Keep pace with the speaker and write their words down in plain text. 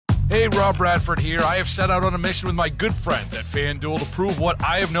Hey, Rob Bradford here. I have set out on a mission with my good friends at FanDuel to prove what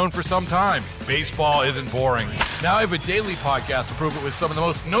I have known for some time. Baseball isn't boring. Now I have a daily podcast to prove it with some of the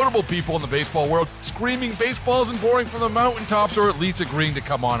most notable people in the baseball world, screaming baseball isn't boring from the mountaintops, or at least agreeing to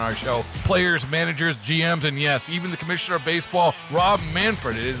come on our show. Players, managers, GMs, and yes, even the commissioner of baseball, Rob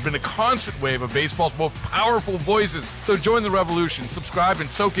Manfred. It has been a constant wave of baseball's most powerful voices. So join the revolution. Subscribe and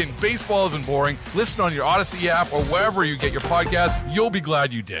soak in Baseball Isn't Boring. Listen on your Odyssey app or wherever you get your podcast. You'll be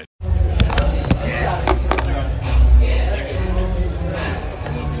glad you did.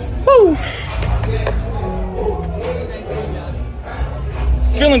 Woo!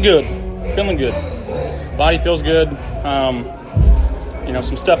 Feeling good. Body feels good.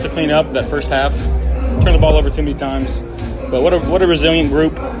 Some stuff to clean up that first half. Turned the ball over too many times, but what a resilient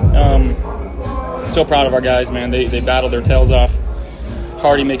group. So proud of our guys, man. They battled their tails off.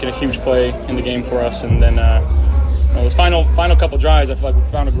 Hardy making a huge play in the game for us, and then those final couple drives, I feel like we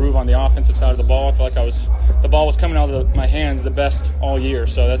found a groove on the offensive side of the ball. I feel like the ball was coming out of my hands the best all year,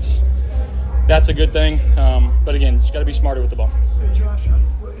 so that's a good thing. But again, just got to be smarter with the ball. Hey Josh,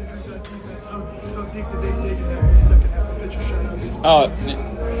 what injuries on defense? How deep did they dig in that second half? The pitcher shutout.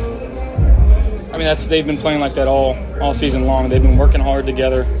 They've been playing like that all season long. They've been working hard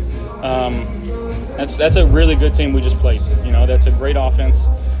together. That's a really good team we just played. That's a great offense.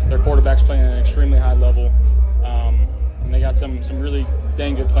 Their quarterback's playing at an extremely high level. And they got some really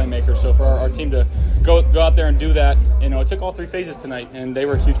dang good playmakers. So for our team to go out there and do that, it took all three phases tonight, and they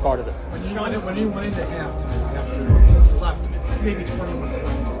were a huge part of it. When you went into half tonight, after left maybe 21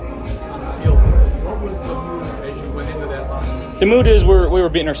 points on the field, what was the mood as you went into that locker room? The mood is we were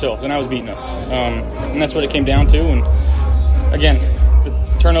beating ourselves, and I was beating us. And that's what it came down to. And again, the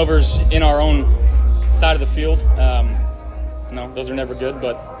turnovers in our own side of the field, those are never good,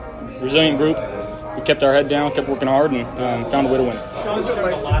 but resilient group. We kept our head down, kept working hard, and found a way to win. Sean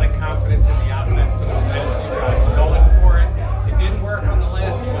showed a lot of confidence in the offense, so those next few drives, going for it. It didn't work on the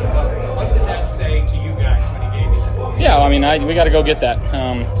last one, but what did that say to you guys when he gave you that? Yeah, we got to go get that.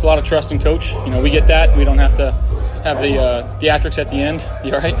 It's a lot of trust in coach. We get that. We don't have to have the theatrics at the end.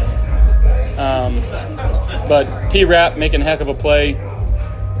 You all right? But T-Rap making a heck of a play.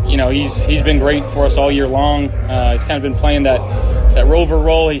 He's been great for us all year long. He's kind of been playing that rover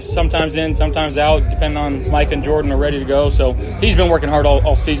role. He's sometimes in, sometimes out, depending on Mike and Jordan are ready to go. So he's been working hard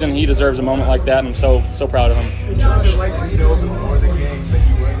all season. He deserves a moment like that, and I'm so proud of him. What was it like to know before the game that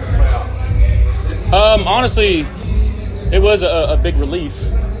you were in the playoffs? Honestly, it was a big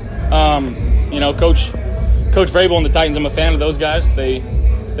relief. Coach Vrabel and the Titans, I'm a fan of those guys. They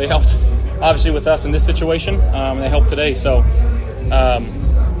helped, obviously, with us in this situation. They helped today. So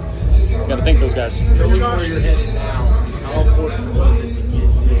got to thank those guys. Knowing where you're headed now, how important was it to get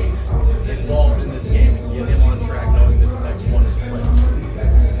Diggs involved in this game and get him on track, knowing that the next one is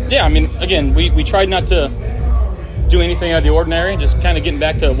played? Yeah, again, we tried not to do anything out of the ordinary, just kind of getting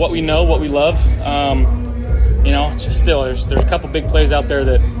back to what we know, what we love. Just still, there's a couple big plays out there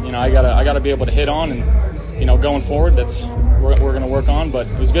that I gotta be able to hit on, and going forward, that's we're going to work on. But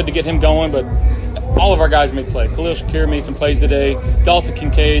it was good to get him going, but all of our guys made play. Khalil Shakir made some plays today. Dalton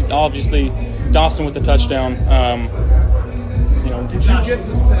Kincaid, obviously, Dawson with the touchdown. Did you get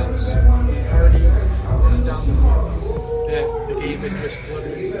the sense when Hardy running down the field that the game had just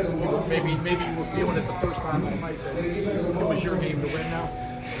flipped? Maybe you were feeling it the first time all night that it was your game to win now?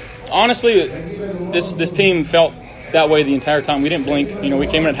 Honestly, this team felt that way the entire time. We didn't blink. We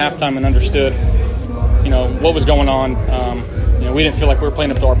came in at halftime and understood, what was going on. We didn't feel like we were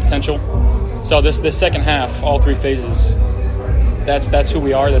playing up to our potential. So this second half, all three phases, that's who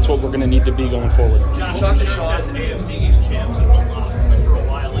we are. That's what we're going to need to be going forward. Josh, your shirt says AFC East champs. It's a lot, but for a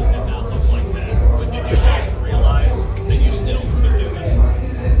while it did not look like that. But did you guys realize that you still could do this?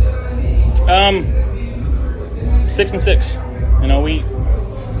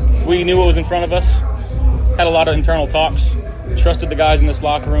 6-6. We knew what was in front of us. Had a lot of internal talks. Trusted the guys in this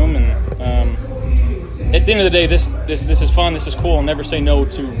locker room, and at the end of the day, this is fun. This is cool. I'll never say no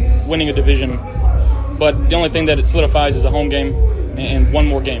to winning a division. But the only thing that it solidifies is a home game and one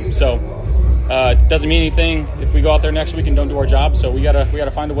more game. So it doesn't mean anything if we go out there next week and don't do our job. So we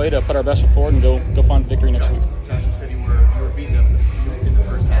gotta find a way to put our best foot forward and go find victory next week. Josh, you said you were beating them in the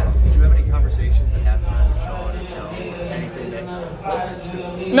first half. Did you have any conversations at halftime with Sean or Joe? Anything that?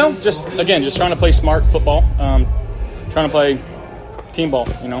 No, just trying to play smart football. Trying to play team ball.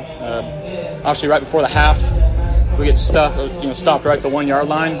 Obviously, right before the half, we get stopped right at the 1 yard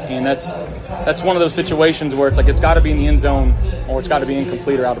line, and that's one of those situations where it's like it's got to be in the end zone or it's got to be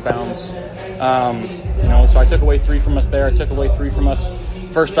incomplete or out of bounds. So I took away 3 from us there. I took away 3 from us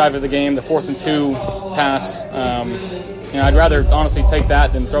first drive of the game, the 4th and 2 pass. I'd rather honestly take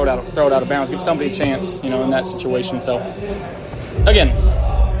that than throw it out of bounds. Give somebody a chance, in that situation. So, again,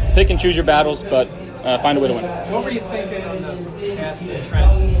 pick and choose your battles, but find a way to win. What were you thinking on the pass that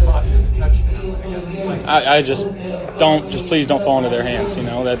Trent caught for the touchdown? I just please don't fall into their hands.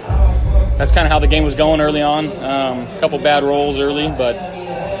 That's kind of how the game was going early on. A couple bad rolls early, but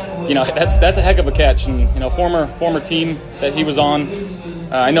that's a heck of a catch. And former team that he was on.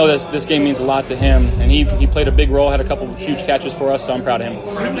 I know this game means a lot to him, and he played a big role, had a couple of huge catches for us, so I'm proud of him.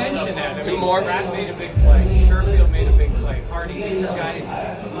 You mentioned that. Pratt made a big play. Sherfield made a big play. Hardy, these are guys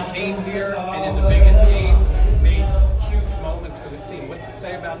who came here and in the biggest game made huge moments for this team. What's it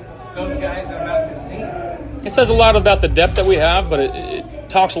say about those guys and about this team? It says a lot about the depth that we have, but it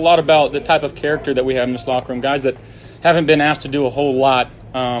talks a lot about the type of character that we have in this locker room. Guys that haven't been asked to do a whole lot,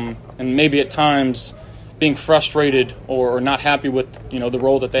 and maybe at times being frustrated or not happy with the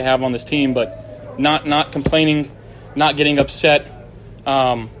role that they have on this team, but not complaining, not getting upset,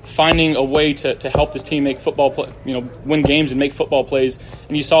 finding a way to help this team make football play, win games and make football plays.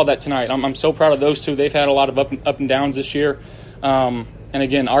 And you saw that tonight. I'm so proud of those two. They've had a lot of up and downs this year, and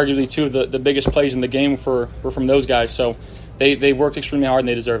again, arguably two of the biggest plays in the game were from those guys. So they've worked extremely hard and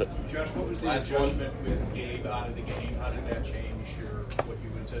they deserve it. Josh, what was the adjustment with Gabe out of the game? How did that change what you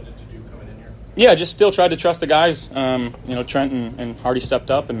intended to do coming in here? Yeah, just still tried to trust the guys. Trent and Hardy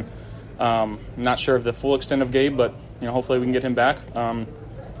stepped up, and not sure of the full extent of Gabe, but hopefully we can get him back.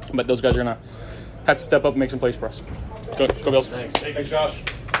 But those guys are gonna have to step up and make some plays for us. Go Bills! Thanks, Josh.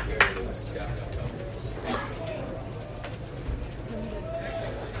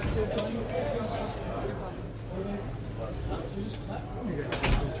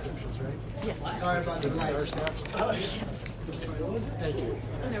 Yes.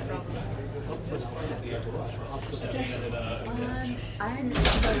 No problem.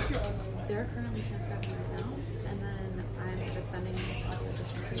 They're currently transcribing right now, and then I'm just sending this audio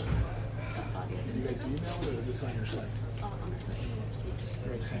just in case the audio didn't pick up. Email or is this on your site? On my site.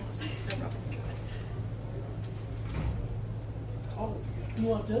 Great, thanks. No problem. Oh, you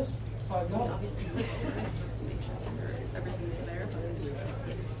want this? $5. Obviously, just to make sure everything's there, but yeah.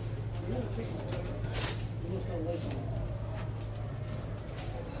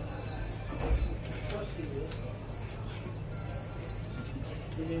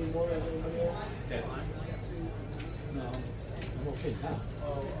 You need more of anybody else? No, I'm okay now.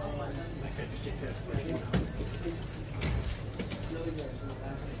 I could take that.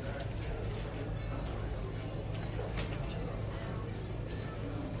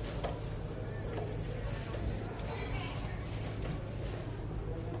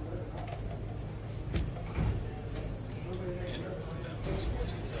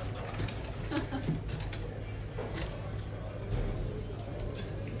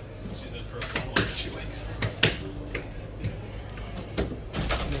 She's in for a couple of 2 weeks.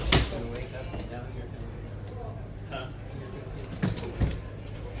 Huh?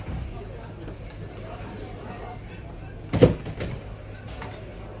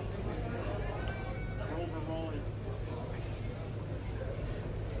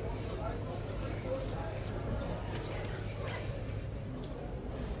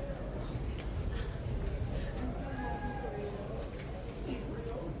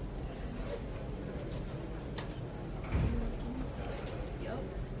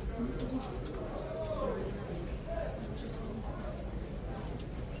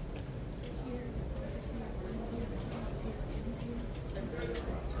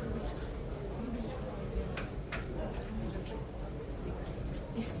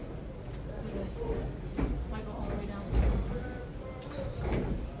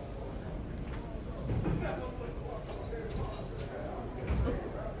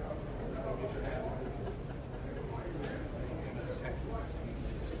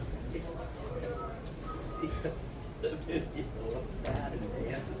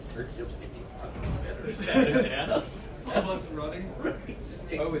 That wasn't running.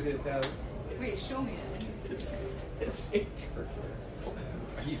 Oh, was it? Wait, show me it. It's Are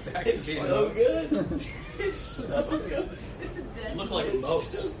you back It's to being so Moe's? good. It's so good. It's a dead. Look like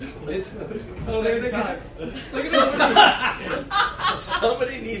Moe's. It's Oh, there they go.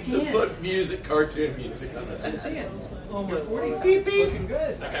 Somebody needs to put cartoon music on it. That's Dan. Oh, You're my 40 times. Beep, beep. Looking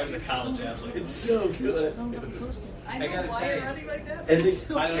good. That guy was a college athlete. It's so good. I I know gotta why tell you're you. running like that. And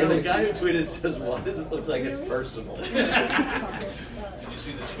I don't the know. guy who tweeted says, "Why does it look like it's personal?" Did you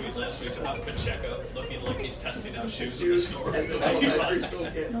see the tweet last week about Pacheco looking like he's testing out shoes in the store? As an elementary school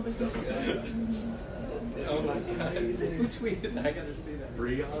kid. Oh my god. Who tweeted that? I gotta see that.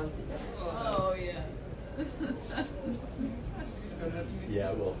 Breon? Oh yeah.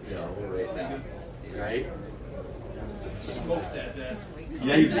 Yeah, we'll rate that. Right? Smoked that ass.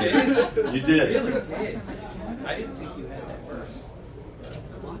 Yeah, you did. You did. Really did. I didn't think you had that verse.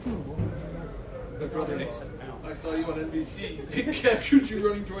 I saw you on NBC. They captured you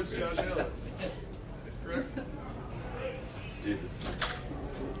running towards Josh Allen. That's correct. Stupid.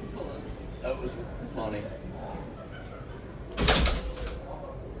 That was funny.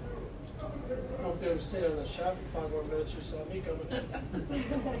 I hope they would stay on the shop for 5 more minutes. You saw me coming.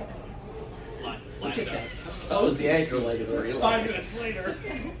 Lines out. That was the anchor leg of the relay. 5 minutes later.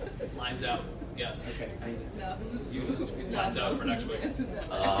 Lines out. Yes. Okay. You lines out for next week. 9.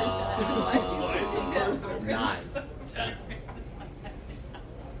 10.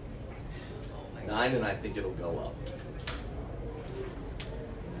 9, and I think it'll go up.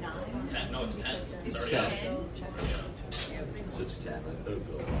 10. No, it's 10. It's It's already 10. out. So it's 10. It'll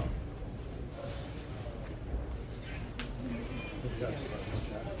go up.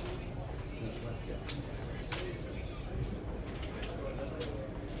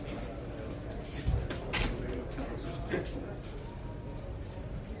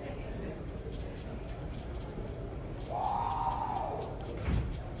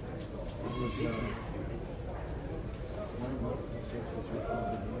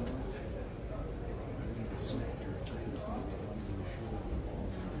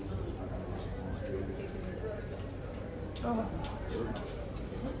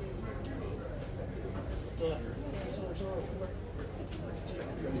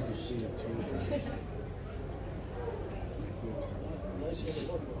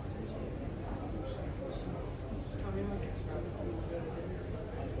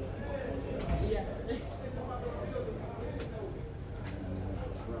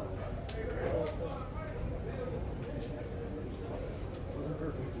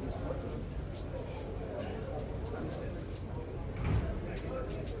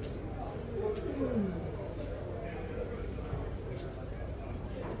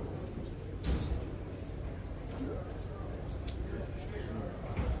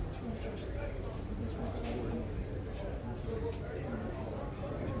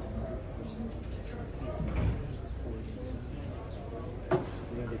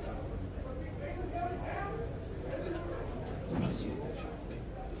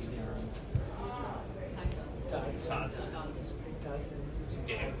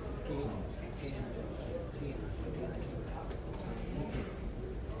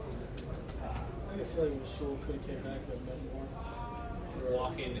 I feel like Sewell could have came back and done more.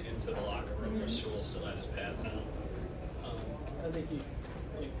 Walking into the locker room where Sewell still had his pads on. I think he,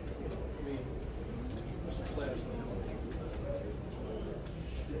 I mean, this was last night.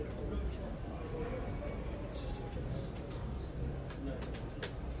 It's just no.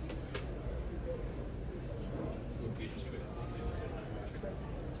 Luke Peters tweeted.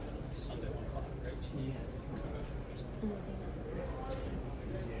 It's Sunday 1 o'clock, right? Yeah.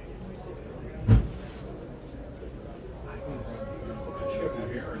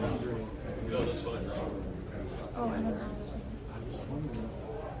 Go this way. Oh, I know.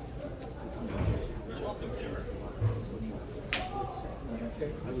 You're welcome, Jimmer.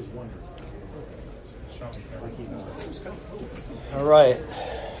 All right.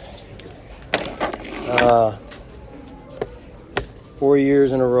 4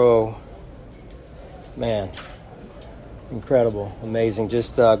 years in a row. Man, incredible, amazing.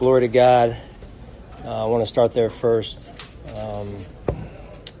 Just glory to God. I want to start there first.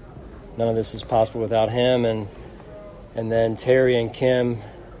 None of this is possible without him, and then Terry and Kim.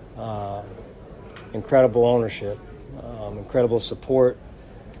 Incredible ownership, incredible support.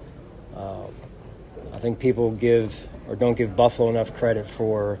 I think people give or don't give Buffalo enough credit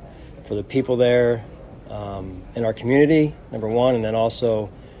for the people there in our community, number one, and then also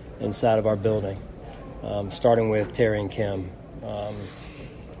inside of our building, starting with Terry and Kim.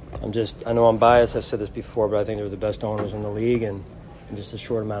 I know I'm biased, I've said this before, but I think they're the best owners in the league and in just a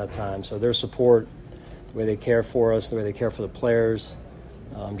short amount of time. So their support, the way they care for us, the way they care for the players,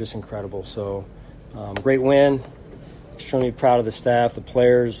 just incredible. So great win, extremely proud of the staff, the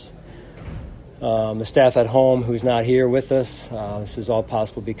players, the staff at home who's not here with us. This is all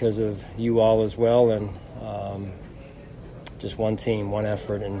possible because of you all as well, and just one team, one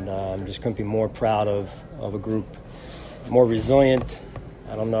effort, and just couldn't be more proud of a group, more resilient.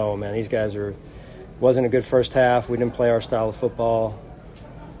 I don't know, man. These guys wasn't a good first half. We didn't play our style of football.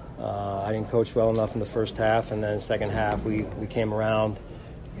 I didn't coach well enough in the first half, and then second half we came around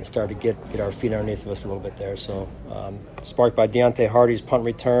and started to get our feet underneath of us a little bit there. So sparked by Deontay Hardy's punt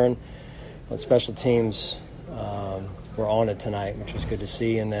return. But special teams were on it tonight, which was good to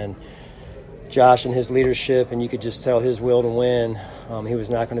see. And then Josh and his leadership, and you could just tell his will to win. He was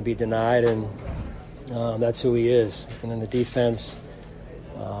not going to be denied, and That's who he is. And then the defense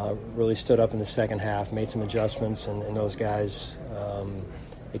really stood up in the second half, made some adjustments, and those guys,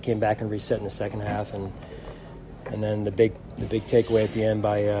 they came back and reset in the second half. And then the big takeaway at the end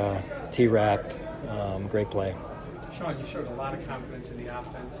by T-Rap, great play. Sean, you showed a lot of confidence in the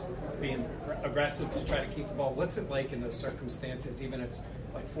offense, being aggressive to try to keep the ball. What's it like in those circumstances, even if it's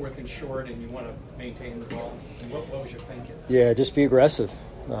like 4th and short and you want to maintain the ball? And what was your thinking? Yeah, just be aggressive.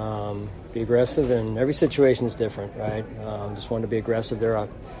 Be aggressive, and every situation is different, right? Just wanted to be aggressive. They're a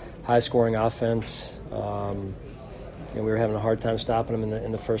high-scoring offense. And we were having a hard time stopping them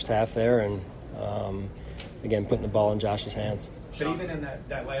in the first half there, and again, putting the ball in Josh's hands. But even in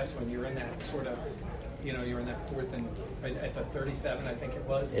that last one, you're in that sort of, you're in that 4th and at the 37, I think it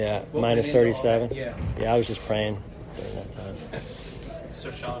was. Yeah, minus 37. Yeah, I was just praying during that time.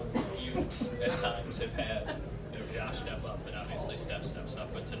 So, Sean, you at times have had Josh step up, and obviously Steph steps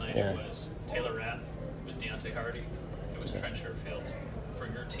up. But tonight it was Taylor Rapp, it was Deontay Hardy, it was Trent Sherfield. For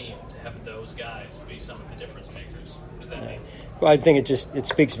your team to have those guys be some of the difference makers, what does that mean? Well, I think it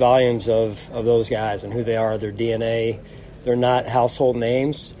speaks volumes of those guys and who they are, their DNA. They're not household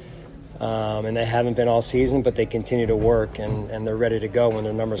names, and they haven't been all season, but they continue to work, and they're ready to go when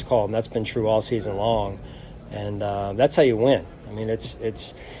their number's called, and that's been true all season long. And that's how you win. I mean,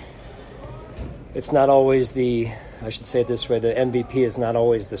 it's not always I should say it this way, the MVP is not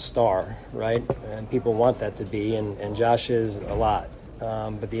always the star, right? And people want that to be, and Josh is a lot.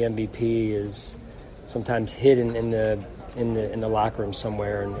 But the MVP is sometimes hidden in the locker room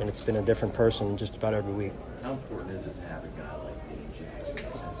somewhere, and it's been a different person just about every week. How important is it to have a guy like Dane Jackson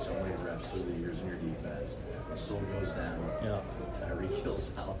that's had so many reps through the years in your defense? The soul goes down. Yeah. Tyreek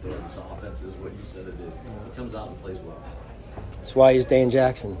Hill's out there. This offense is what you said it is. He comes out and plays well. That's why he's Dane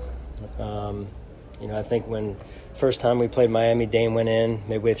Jackson. I think when first time we played Miami, Dane went in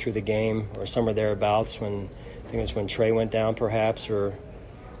midway through the game or somewhere thereabouts I think it was when Trey went down perhaps or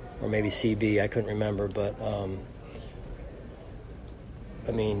maybe CB, I couldn't remember. But,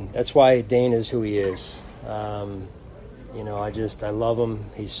 that's why Dane is who he is. I love him.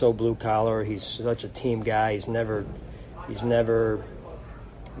 He's so blue collar. He's such a team guy. He's never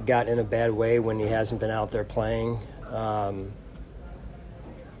gotten in a bad way when he hasn't been out there playing.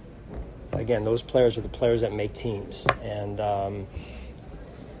 Again, those players are the players that make teams, and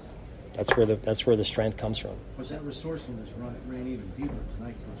that's where the strength comes from. Was that resourcefulness ran even deeper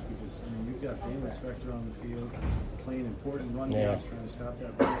tonight, Coach? Because you've got Daniel Spector on the field playing important run downs, trying to stop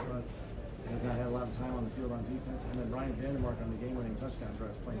that run front. They've not had a lot of time on the field on defense, and then Ryan Vandermark on the game-winning touchdown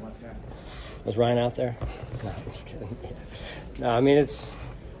drive playing left tackle. Was Ryan out there? No, I'm just kidding. No, it's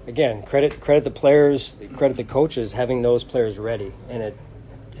again credit the players, credit the coaches having those players ready, and it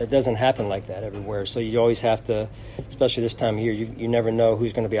doesn't happen like that everywhere. So you always have to, especially this time of year, you never know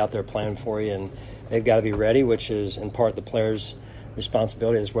who's going to be out there playing for you, and they've got to be ready, which is in part the players'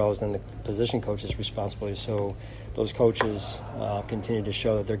 responsibility as well as then the position coaches' responsibility. So those coaches continue to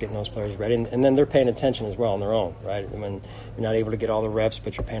show that they're getting those players ready, and then they're paying attention as well on their own, right? When you're not able to get all the reps,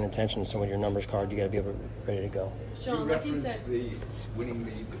 but you're paying attention, so when your numbers card, you got to be ready to go. Sean, like you said, the winning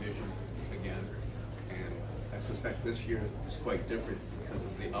the division again, and I suspect this year is quite different because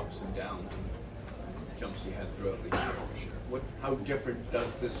of the ups and downs and jumps you had throughout the year. How different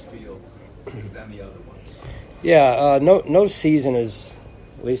does this feel than the other ones? Yeah, no season is,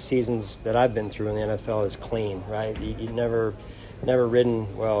 at least seasons that I've been through in the NFL, is clean, right? You never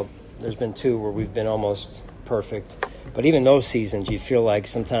ridden, well, there's been 2 where we've been almost perfect. But even those seasons, you feel like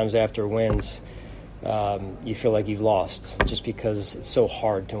sometimes after wins, you feel like you've lost just because it's so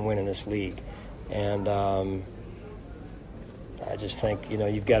hard to win in this league. And I just think,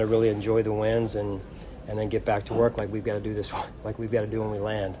 you've got to really enjoy the wins and then get back to work like we've got to do when we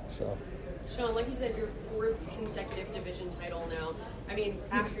land. So. Sean, like you said, your 4th consecutive division title now.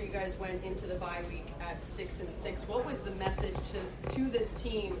 After you guys went into the bye week at 6-6, what was the message to this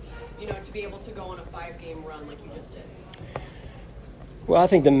team, to be able to go on a 5-game run like you just did? Well, I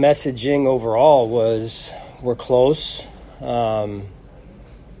think the messaging overall was we're close. It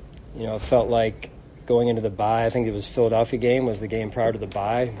felt like going into the bye, I think it was Philadelphia game was the game prior to the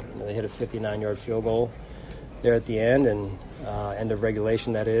bye. They hit a 59-yard field goal there at the end, and end of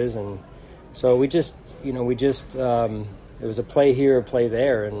regulation, that is. And so we just it was a play here, a play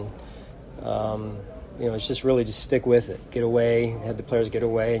there, and it's just really just stick with it, get away, have the players get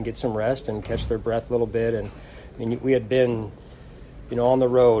away and get some rest and catch their breath a little bit. And we had been, on the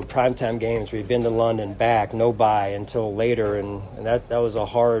road, primetime games. We'd been to London, back, no bye until later, and that was a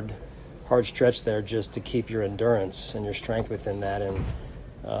hard stretch there just to keep your endurance and your strength within that. And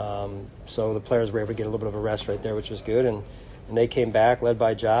so the players were able to get a little bit of a rest right there, which was good. And they came back, led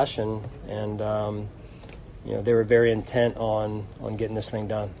by Josh, and they were very intent on getting this thing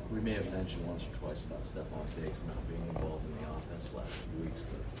done. We may have mentioned once or twice about Stephon Diggs not being involved in the offense last few weeks,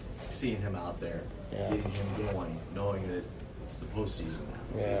 but seeing him out there, getting him going, knowing that it's the postseason now.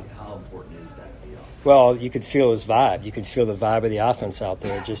 Yeah. How important is that to the offense? Well, you could feel his vibe. You could feel the vibe of the offense out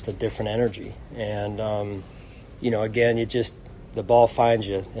there, just a different energy. And, again, the ball finds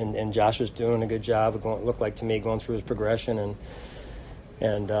you. And Josh was doing a good job of looked like to me going through his progression.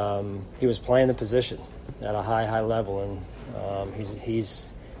 And he was playing the position at a high level. And he's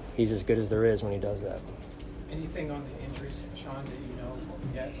as good as there is when he does that. Anything on the injuries, Sean, that you know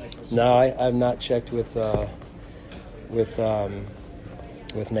yet? No, I've not checked with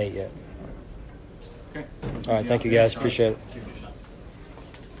Nate yet. Okay. All right, thank you guys. Appreciate it.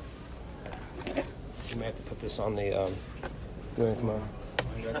 You may have to put this on the. You want to come on?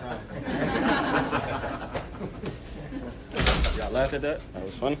 Y'all laughed at that? That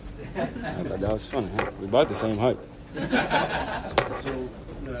was funny. I thought that was funny. We about the same height. So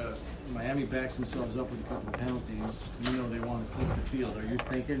Miami backs themselves up with a couple of penalties. They want to flip the field. Are you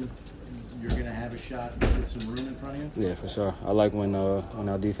thinking you're going to have a shot with some room in front of you? Yeah, for sure. I like when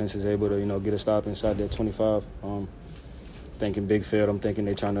our defense is able to, get a stop inside that 25. Thinking big field. I'm thinking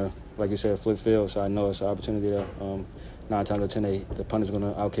they're trying to, like you said, flip field. So I know it's an opportunity there. 9 times out of 10, the punter's going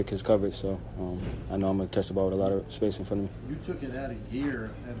to outkick his coverage. So I know I'm going to catch the ball with a lot of space in front of me. You took it out of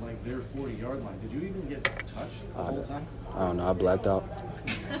gear at their 40-yard line. Did you even get touched the whole time? I don't know. I blacked out.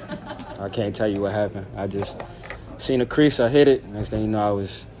 I can't tell you what happened. I just seen a crease. I hit it. Next thing you know, I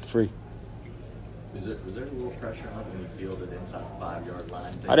was free. Was there a little pressure on when you fielded inside the 5-yard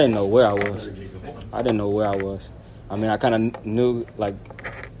line? I didn't know where I was. I mean, I kind of knew, I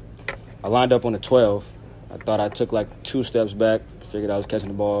lined up on the 12. I thought I took 2 steps back, figured I was catching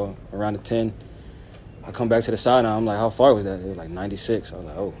the ball around the 10. I come back to the side now, I'm like, how far was that? It was 96. I was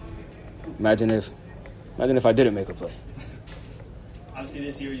like, oh. Imagine if I didn't make a play. Obviously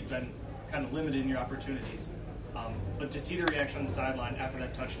this year you've been kind of limited in your opportunities. But to see the reaction on the sideline after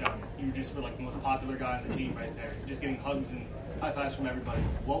that touchdown, you just were the most popular guy on the team right there. You're just getting hugs and high fives from everybody.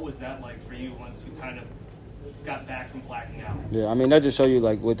 What was that like for you once you kind of got back from blacking out? Yeah, I mean, that just show you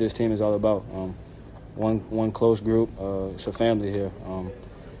what this team is all about. One close group. It's a family here.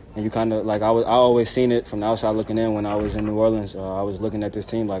 And you kind of, I always seen it from the outside looking in when I was in New Orleans. I was looking at this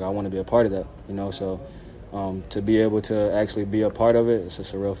team I want to be a part of that, So to be able to actually be a part of it, it's a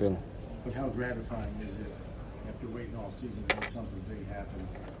surreal feeling. But how gratifying is it, after waiting all season to have something big happen,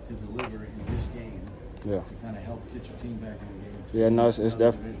 to deliver in this game, to kind of help get your team back in the game? Yeah, no,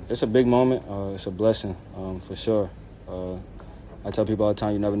 it's a big moment. It's a blessing, for sure. I tell people all the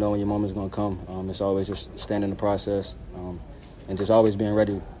time, you never know when your moment's going to come. It's always just staying in the process and just always being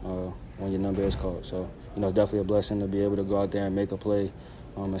ready when your number is called. So, it's definitely a blessing to be able to go out there and make a play,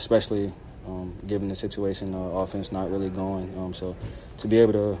 especially given the situation, offense not really going. So to be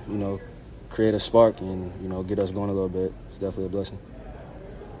able to, create a spark and, get us going a little bit, it's definitely a blessing.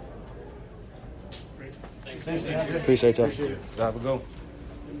 Thanks. Appreciate y'all. Have a go.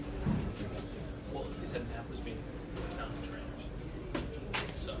 Well, he said Knapp was being down to trainers.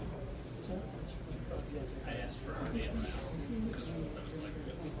 So I asked for Hardy and Rapp because that was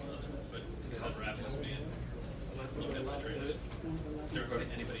but he said Rapp was being looked at by trainers. Is there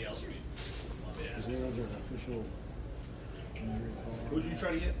anybody else we want to ask? Is there another official? Who did you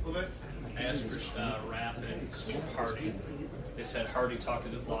try to get, Levette? I asked for Rapp and Hardy. They said Hardy talked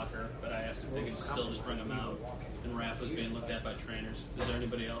in his locker, but I asked if they could still just bring him out. And Rapp was being looked at by trainers. Is there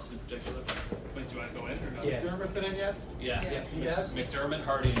anybody else in particular? Wait, do you want to go in or no? Yeah. McDermott's been in yet? Yeah. Yes. McDermott,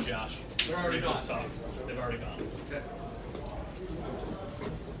 Hardy, and Josh. They're already They've gone. talked. They've already gone. Okay.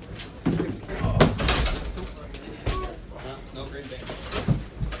 No Green Bay.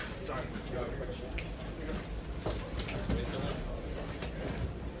 Sorry.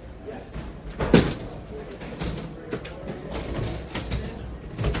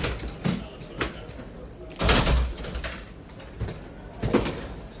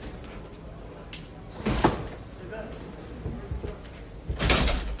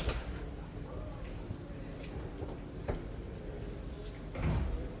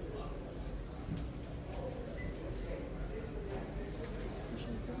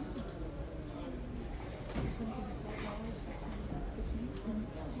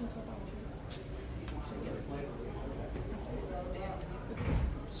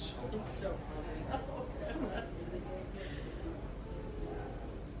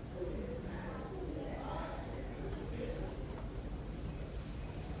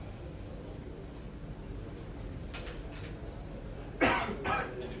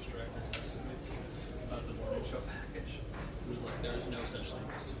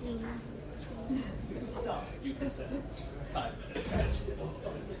 say? 5 minutes. There's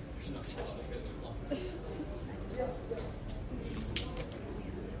no such thing as too long.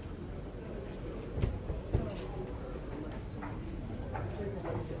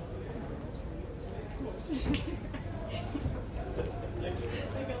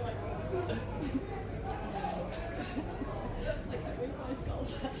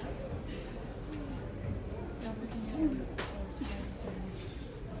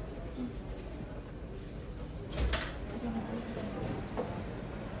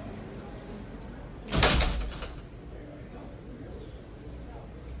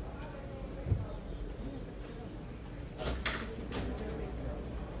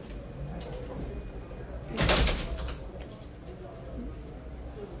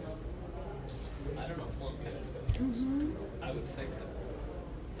 I would think that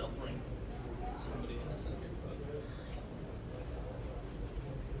they'll bring somebody innocent here, but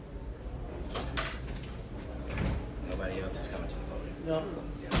Nobody else is coming to the podium. No.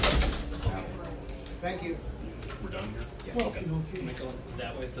 Thank you. we're done here. Yeah. Okay. Can we go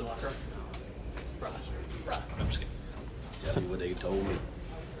that way to the locker room? Brock. I'm just kidding. Tell you what they told me.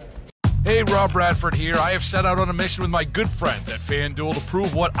 Hey, Rob Bradford here. I have set out on a mission with my good friends at FanDuel to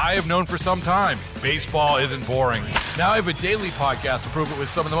prove what I have known for some time. Baseball isn't boring. Now I have a daily podcast to prove it with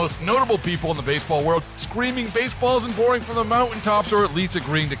some of the most notable people in the baseball world, screaming baseball isn't boring from the mountaintops, or at least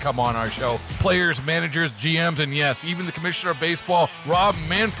agreeing to come on our show. Players, managers, GMs, and yes, even the commissioner of baseball, Rob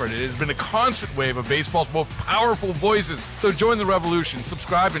Manfred. It has been a constant wave of baseball's most powerful voices. So join the revolution.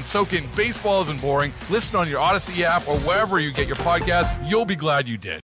 Subscribe and soak in Baseball Isn't Boring. Listen on your Odyssey app or wherever you get your podcasts. You'll be glad you did.